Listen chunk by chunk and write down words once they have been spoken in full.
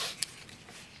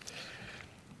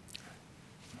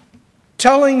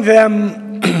Telling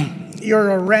them you're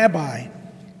a rabbi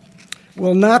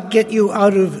will not get you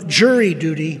out of jury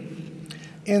duty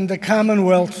in the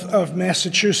Commonwealth of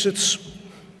Massachusetts.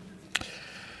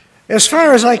 As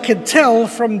far as I could tell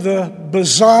from the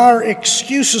bizarre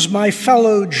excuses my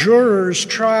fellow jurors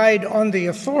tried on the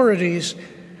authorities,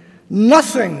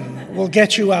 nothing will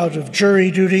get you out of jury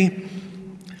duty.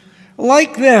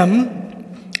 Like them,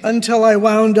 until I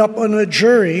wound up on a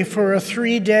jury for a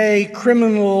 3-day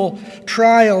criminal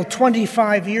trial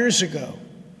 25 years ago.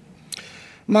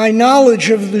 My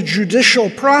knowledge of the judicial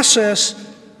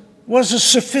process was a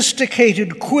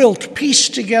sophisticated quilt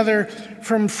pieced together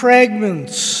from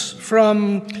fragments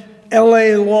from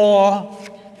L.A. Law,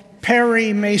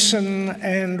 Perry Mason,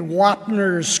 and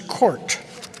Wapner's court.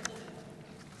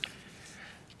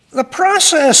 The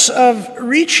process of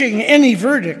reaching any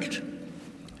verdict,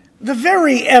 the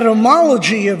very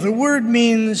etymology of the word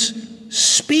means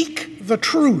speak the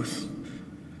truth,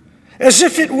 as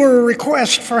if it were a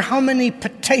request for how many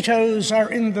potatoes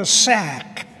are in the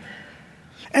sack.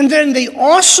 And then the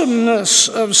awesomeness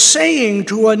of saying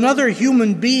to another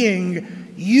human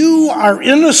being, you are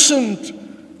innocent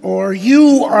or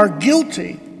you are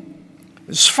guilty,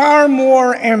 is far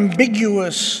more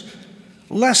ambiguous,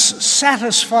 less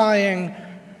satisfying,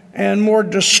 and more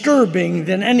disturbing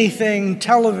than anything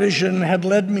television had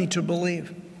led me to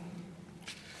believe.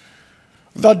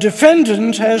 The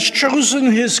defendant has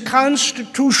chosen his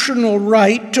constitutional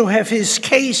right to have his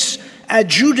case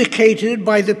adjudicated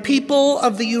by the people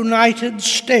of the United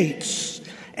States.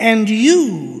 And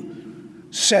you,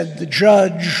 said the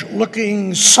judge,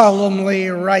 looking solemnly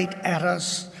right at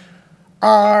us,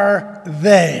 are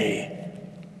they.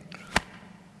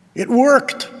 It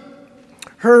worked.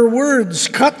 Her words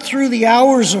cut through the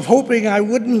hours of hoping I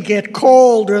wouldn't get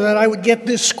called or that I would get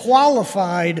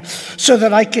disqualified so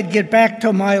that I could get back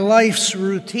to my life's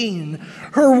routine.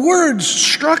 Her words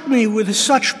struck me with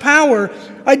such power,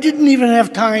 I didn't even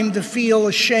have time to feel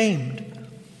ashamed.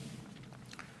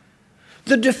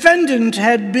 The defendant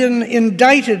had been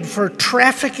indicted for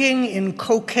trafficking in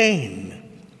cocaine.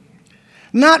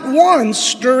 Not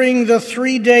once during the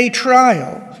 3-day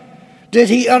trial did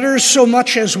he utter so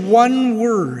much as one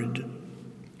word.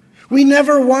 We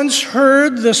never once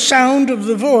heard the sound of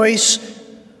the voice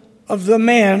of the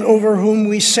man over whom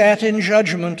we sat in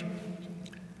judgment.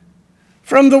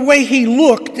 From the way he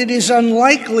looked, it is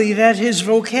unlikely that his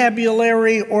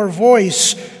vocabulary or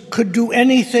voice could do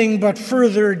anything but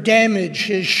further damage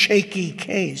his shaky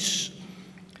case.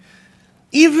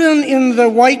 Even in the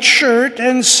white shirt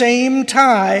and same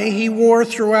tie he wore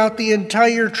throughout the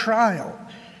entire trial,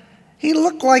 he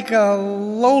looked like a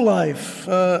lowlife,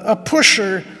 a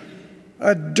pusher,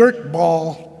 a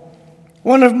dirtball.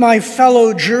 One of my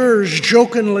fellow jurors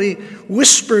jokingly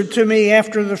whispered to me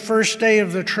after the first day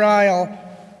of the trial,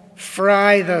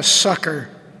 "Fry the sucker."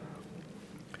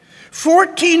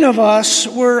 14 of us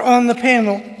were on the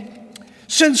panel.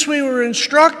 Since we were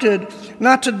instructed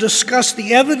not to discuss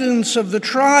the evidence of the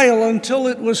trial until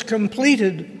it was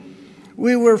completed,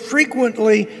 we were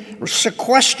frequently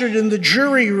sequestered in the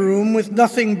jury room with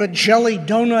nothing but jelly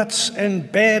donuts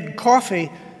and bad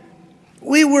coffee.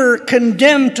 We were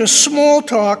condemned to small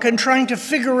talk and trying to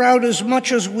figure out as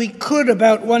much as we could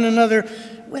about one another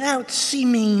without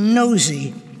seeming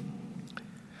nosy.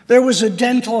 There was a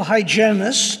dental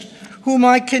hygienist whom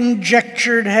I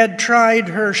conjectured had tried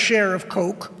her share of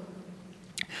coke,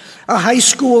 a high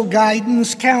school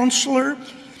guidance counselor,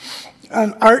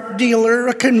 an art dealer,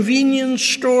 a convenience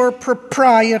store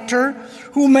proprietor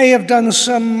who may have done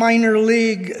some minor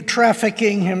league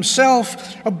trafficking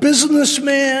himself, a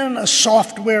businessman, a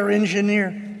software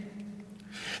engineer.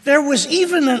 There was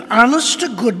even an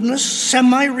honest-to-goodness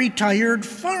semi-retired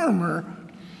farmer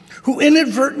who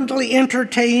inadvertently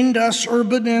entertained us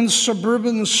urban and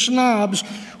suburban snobs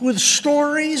with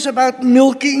stories about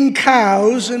milking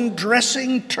cows and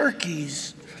dressing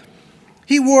turkeys.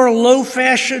 He wore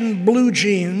low-fashion blue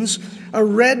jeans, a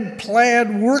red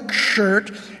plaid work shirt,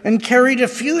 and carried a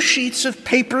few sheets of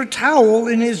paper towel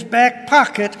in his back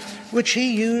pocket, which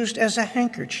he used as a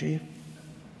handkerchief.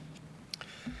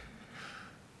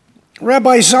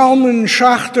 Rabbi Zalman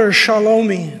Schachter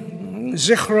Shalomi,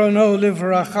 Zichrono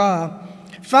Livracha,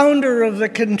 founder of the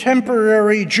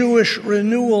contemporary Jewish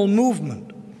renewal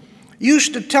movement,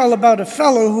 used to tell about a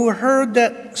fellow who heard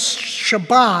that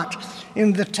Shabbat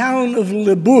in the town of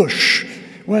Lebush,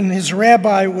 when his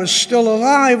rabbi was still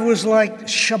alive, was like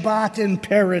Shabbat in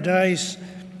paradise.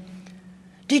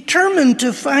 Determined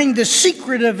to find the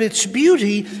secret of its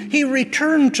beauty, he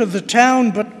returned to the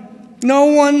town, but no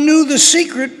one knew the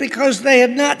secret because they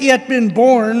had not yet been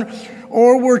born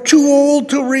or were too old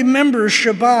to remember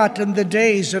Shabbat and the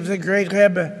days of the great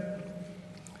Rebbe.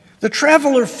 The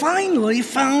traveler finally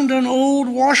found an old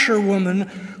washerwoman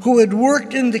who had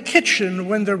worked in the kitchen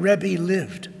when the Rebbe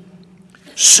lived.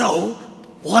 So,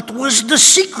 what was the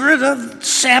secret of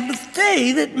Sabbath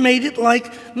day that made it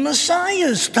like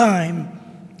Messiah's time?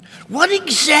 What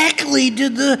exactly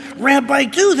did the rabbi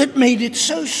do that made it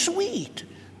so sweet?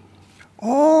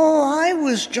 Oh, I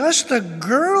was just a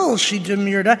girl, she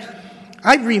demurred.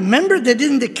 I remember that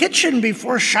in the kitchen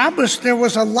before Shabbos there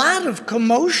was a lot of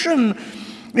commotion.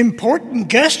 Important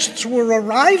guests were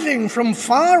arriving from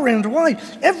far and wide.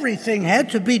 Everything had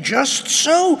to be just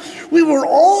so. We were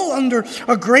all under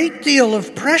a great deal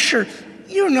of pressure.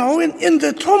 You know, in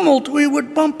the tumult, we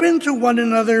would bump into one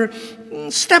another,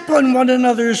 step on one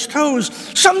another's toes.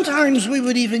 Sometimes we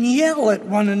would even yell at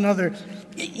one another.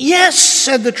 Yes,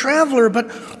 said the traveler,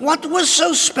 but what was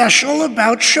so special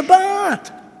about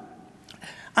Shabbat?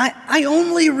 I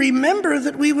only remember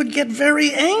that we would get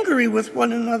very angry with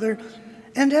one another,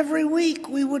 and every week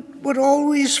we would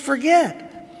always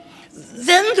forget.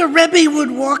 Then the Rebbe would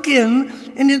walk in,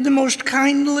 and in the most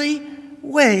kindly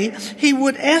way, he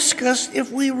would ask us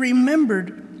if we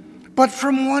remembered. But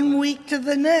from one week to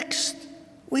the next,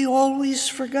 we always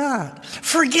forgot.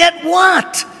 Forget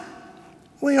what?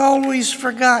 We always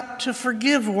forgot to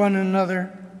forgive one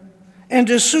another. And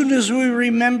as soon as we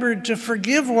remembered to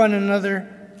forgive one another,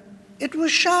 it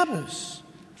was Shabbos,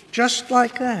 just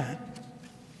like that.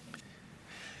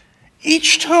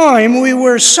 Each time we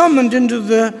were summoned into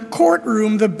the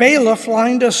courtroom, the bailiff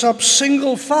lined us up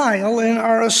single file in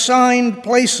our assigned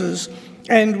places,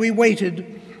 and we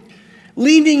waited.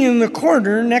 Leaning in the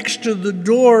corner next to the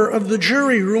door of the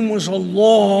jury room was a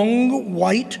long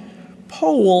white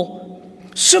pole,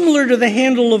 similar to the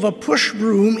handle of a push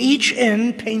broom, each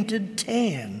end painted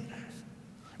tan.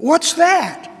 "What's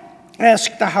that?"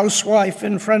 asked the housewife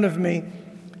in front of me.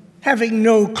 Having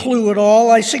no clue at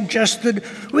all, I suggested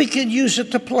we could use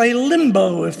it to play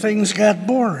limbo if things got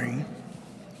boring.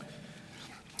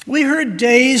 We heard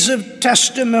days of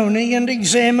testimony and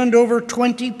examined over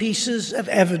 20 pieces of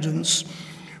evidence.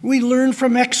 We learned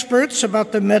from experts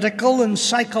about the medical and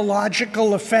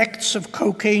psychological effects of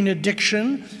cocaine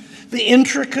addiction, the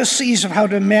intricacies of how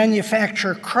to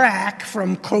manufacture crack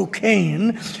from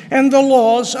cocaine, and the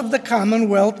laws of the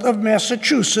Commonwealth of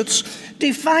Massachusetts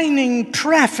defining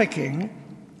trafficking,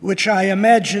 which I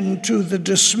imagine to the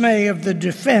dismay of the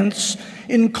defense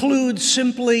includes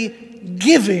simply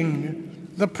giving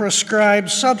the prescribed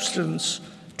substance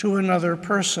to another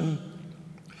person.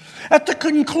 At the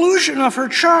conclusion of her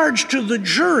charge to the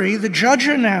jury, the judge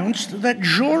announced that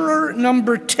juror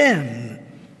number 10,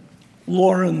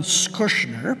 Lawrence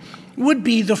Kushner, would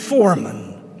be the foreman.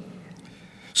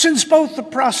 Since both the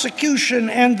prosecution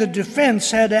and the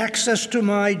defense had access to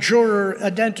my juror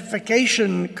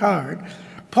identification card,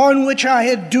 upon which I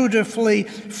had dutifully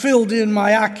filled in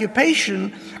my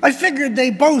occupation, I figured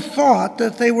they both thought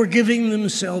that they were giving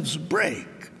themselves a break.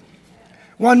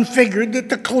 One figured that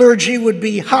the clergy would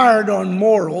be hard on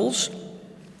morals,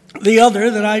 the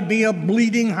other that I'd be a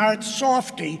bleeding heart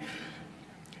softy.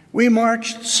 We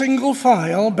marched single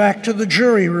file back to the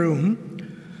jury room.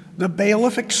 The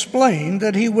bailiff explained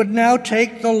that he would now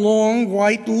take the long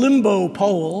white limbo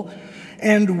pole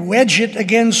and wedge it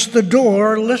against the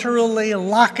door, literally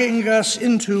locking us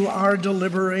into our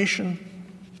deliberation.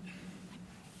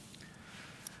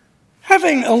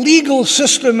 Having a legal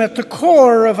system at the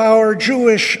core of our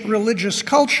Jewish religious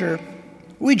culture,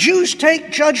 we Jews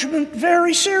take judgment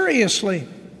very seriously.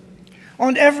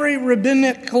 On every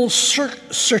rabbinical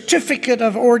certificate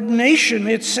of ordination,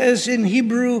 it says in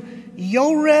Hebrew,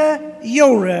 Yoreh,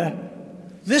 Yoreh.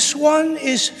 This one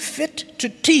is fit to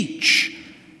teach.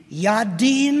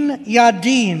 Yadin,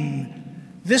 Yadin.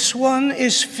 This one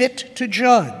is fit to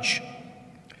judge.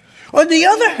 On the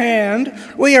other hand,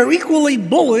 we are equally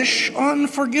bullish on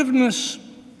forgiveness.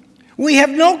 We have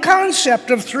no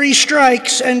concept of 3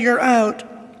 strikes and you're out.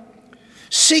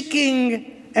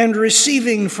 Seeking and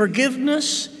receiving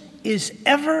forgiveness is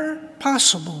ever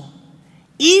possible,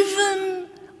 even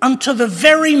unto the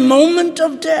very moment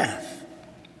of death.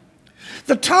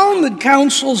 The Talmud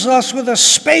counsels us with a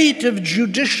spate of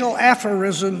judicial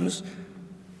aphorisms.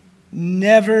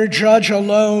 Never judge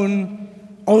alone,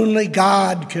 only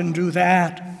God can do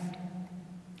that.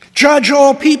 Judge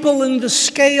all people in the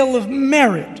scale of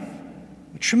merit,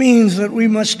 which means that we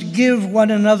must give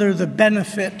one another the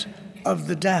benefit of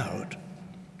the doubt.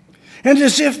 And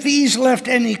as if these left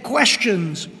any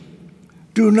questions,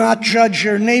 do not judge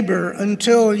your neighbor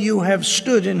until you have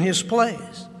stood in his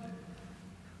place.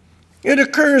 It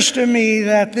occurs to me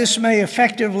that this may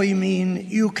effectively mean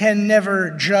you can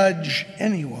never judge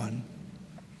anyone.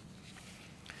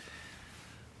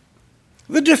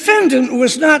 The defendant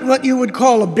was not what you would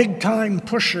call a big-time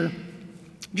pusher,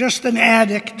 just an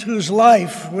addict whose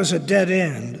life was a dead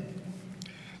end.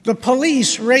 The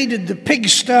police raided the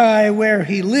pigsty where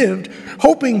he lived,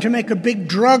 hoping to make a big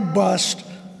drug bust,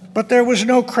 but there was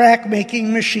no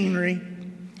crack-making machinery,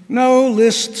 no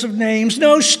lists of names,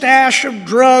 no stash of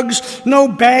drugs, no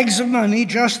bags of money,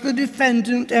 just the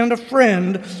defendant and a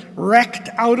friend wrecked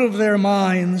out of their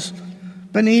minds.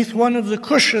 Beneath one of the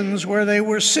cushions where they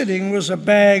were sitting was a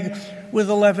bag with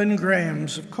 11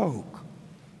 grams of coke.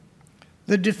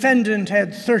 The defendant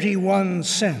had 31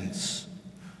 cents.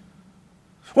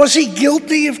 Was he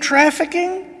guilty of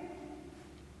trafficking?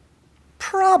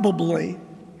 Probably,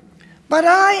 but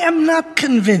I am not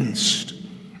convinced.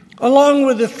 Along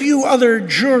with a few other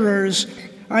jurors,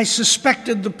 I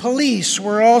suspected the police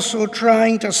were also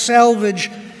trying to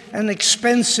salvage an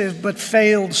expensive but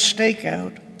failed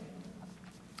stakeout.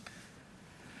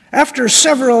 After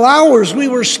several hours, we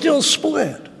were still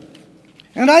split,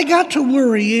 and I got to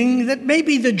worrying that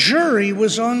maybe the jury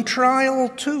was on trial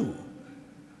too.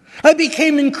 I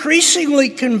became increasingly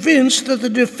convinced that the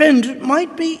defendant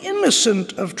might be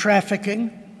innocent of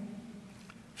trafficking.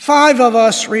 5 of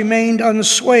us remained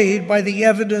unswayed by the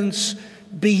evidence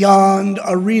beyond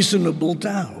a reasonable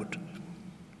doubt.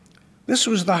 This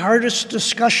was the hardest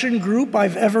discussion group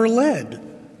I've ever led.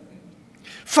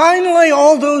 Finally,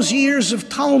 all those years of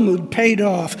Talmud paid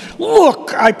off.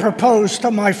 Look, I proposed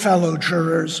to my fellow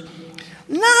jurors,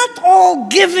 not all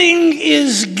giving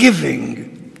is giving.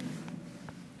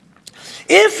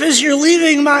 If, as you're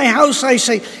leaving my house, I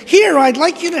say, here, I'd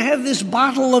like you to have this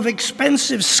bottle of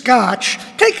expensive scotch.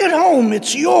 Take it home,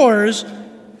 it's yours.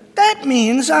 That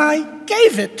means I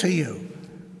gave it to you.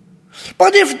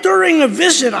 But if during a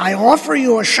visit I offer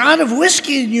you a shot of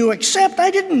whiskey and you accept,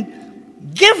 I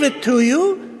didn't give it to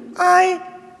you, I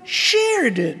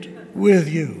shared it with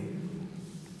you.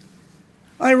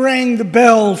 I rang the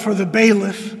bell for the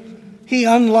bailiff. He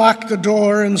unlocked the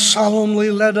door and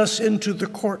solemnly led us into the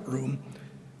courtroom.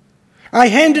 I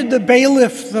handed the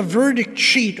bailiff the verdict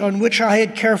sheet on which I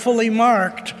had carefully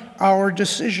marked our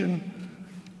decision.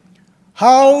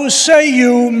 How say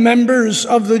you, members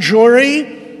of the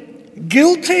jury?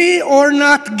 Guilty or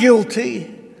not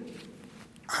guilty?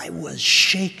 I was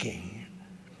shaking.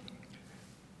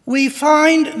 We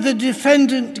find the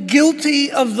defendant guilty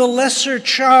of the lesser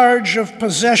charge of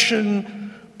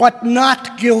possession, but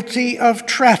not guilty of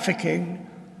trafficking.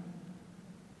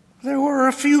 There were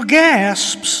a few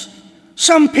gasps.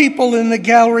 Some people in the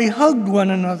gallery hugged one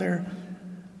another.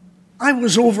 I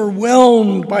was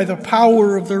overwhelmed by the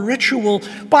power of the ritual,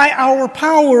 by our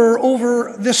power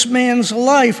over this man's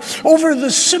life, over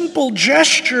the simple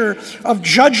gesture of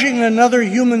judging another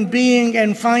human being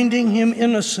and finding him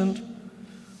innocent.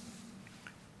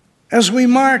 As we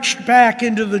marched back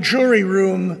into the jury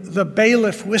room, the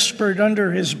bailiff whispered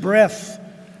under his breath,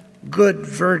 "Good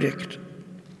verdict."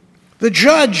 The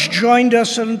judge joined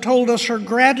us and told us her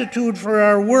gratitude for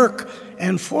our work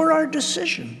and for our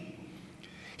decision.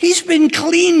 He's been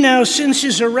clean now since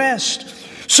his arrest,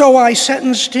 so I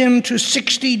sentenced him to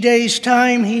 60 days'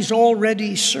 time he's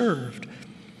already served.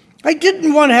 I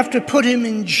didn't want to have to put him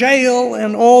in jail,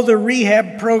 and all the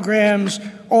rehab programs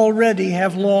already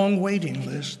have long waiting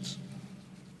lists.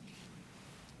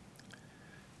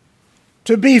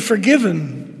 To be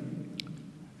forgiven,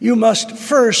 you must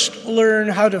first learn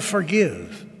how to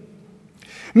forgive.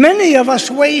 Many of us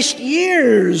waste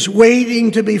years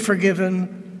waiting to be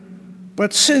forgiven,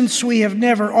 but since we have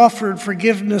never offered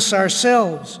forgiveness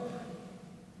ourselves,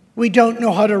 we don't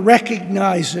know how to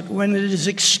recognize it when it is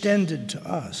extended to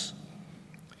us.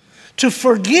 To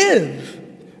forgive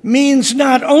means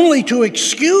not only to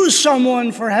excuse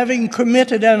someone for having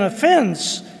committed an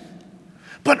offense,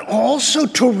 but also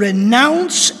to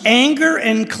renounce anger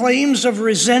and claims of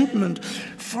resentment.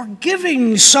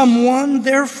 Forgiving someone,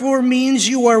 therefore, means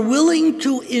you are willing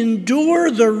to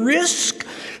endure the risk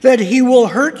that he will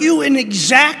hurt you in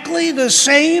exactly the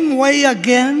same way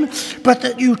again, but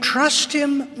that you trust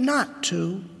him not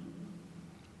to.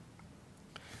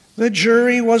 The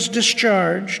jury was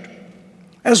discharged.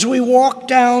 As we walked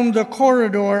down the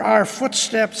corridor, our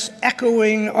footsteps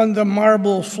echoing on the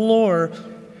marble floor,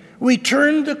 we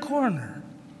turned the corner,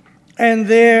 and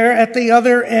there at the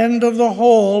other end of the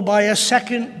hall, by a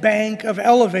second bank of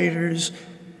elevators,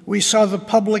 we saw the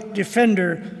public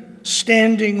defender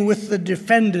standing with the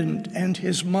defendant and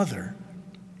his mother.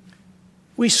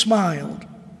 We smiled.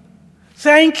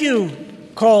 "Thank you,"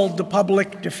 called the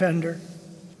public defender.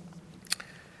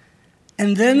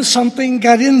 And then something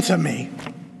got into me.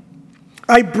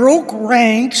 I broke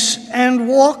ranks and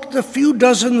walked a few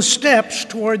dozen steps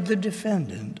toward the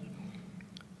defendant.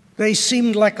 They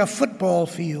seemed like a football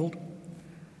field.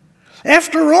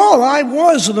 After all, I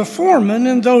was the foreman,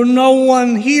 and though no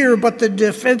one here but the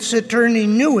defense attorney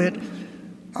knew it,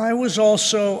 I was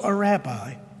also a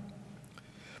rabbi.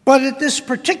 But at this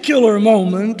particular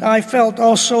moment, I felt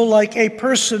also like a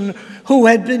person who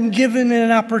had been given an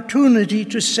opportunity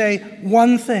to say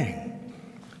one thing.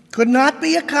 Could not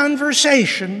be a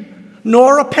conversation,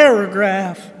 nor a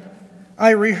paragraph. I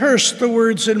rehearsed the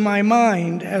words in my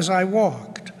mind as I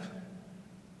walked.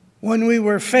 When we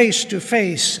were face to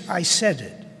face, I said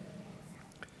it.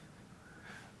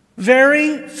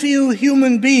 Very few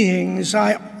human beings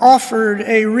I offered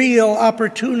a real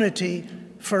opportunity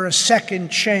for a second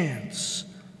chance.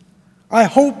 I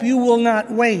hope you will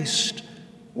not waste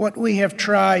what we have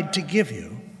tried to give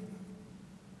you.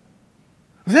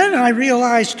 Then I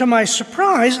realized to my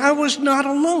surprise I was not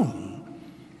alone.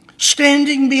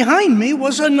 Standing behind me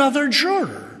was another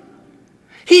juror.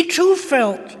 He too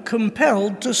felt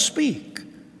compelled to speak.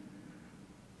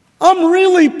 "I'm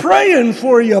really praying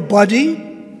for you, buddy."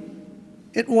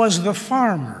 It was the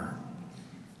farmer.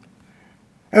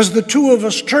 As the two of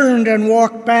us turned and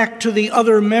walked back to the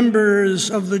other members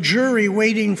of the jury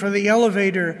waiting for the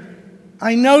elevator,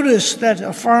 I noticed that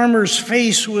a farmer's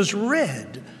face was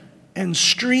red and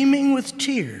streaming with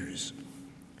tears.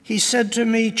 He said to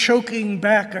me, choking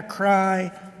back a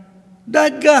cry,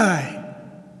 "That guy,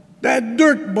 that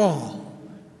dirtball,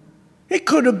 it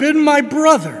could have been my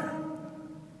brother."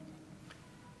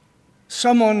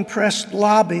 Someone pressed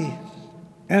lobby,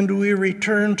 and we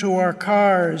returned to our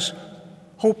cars,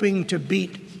 hoping to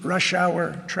beat rush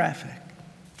hour traffic.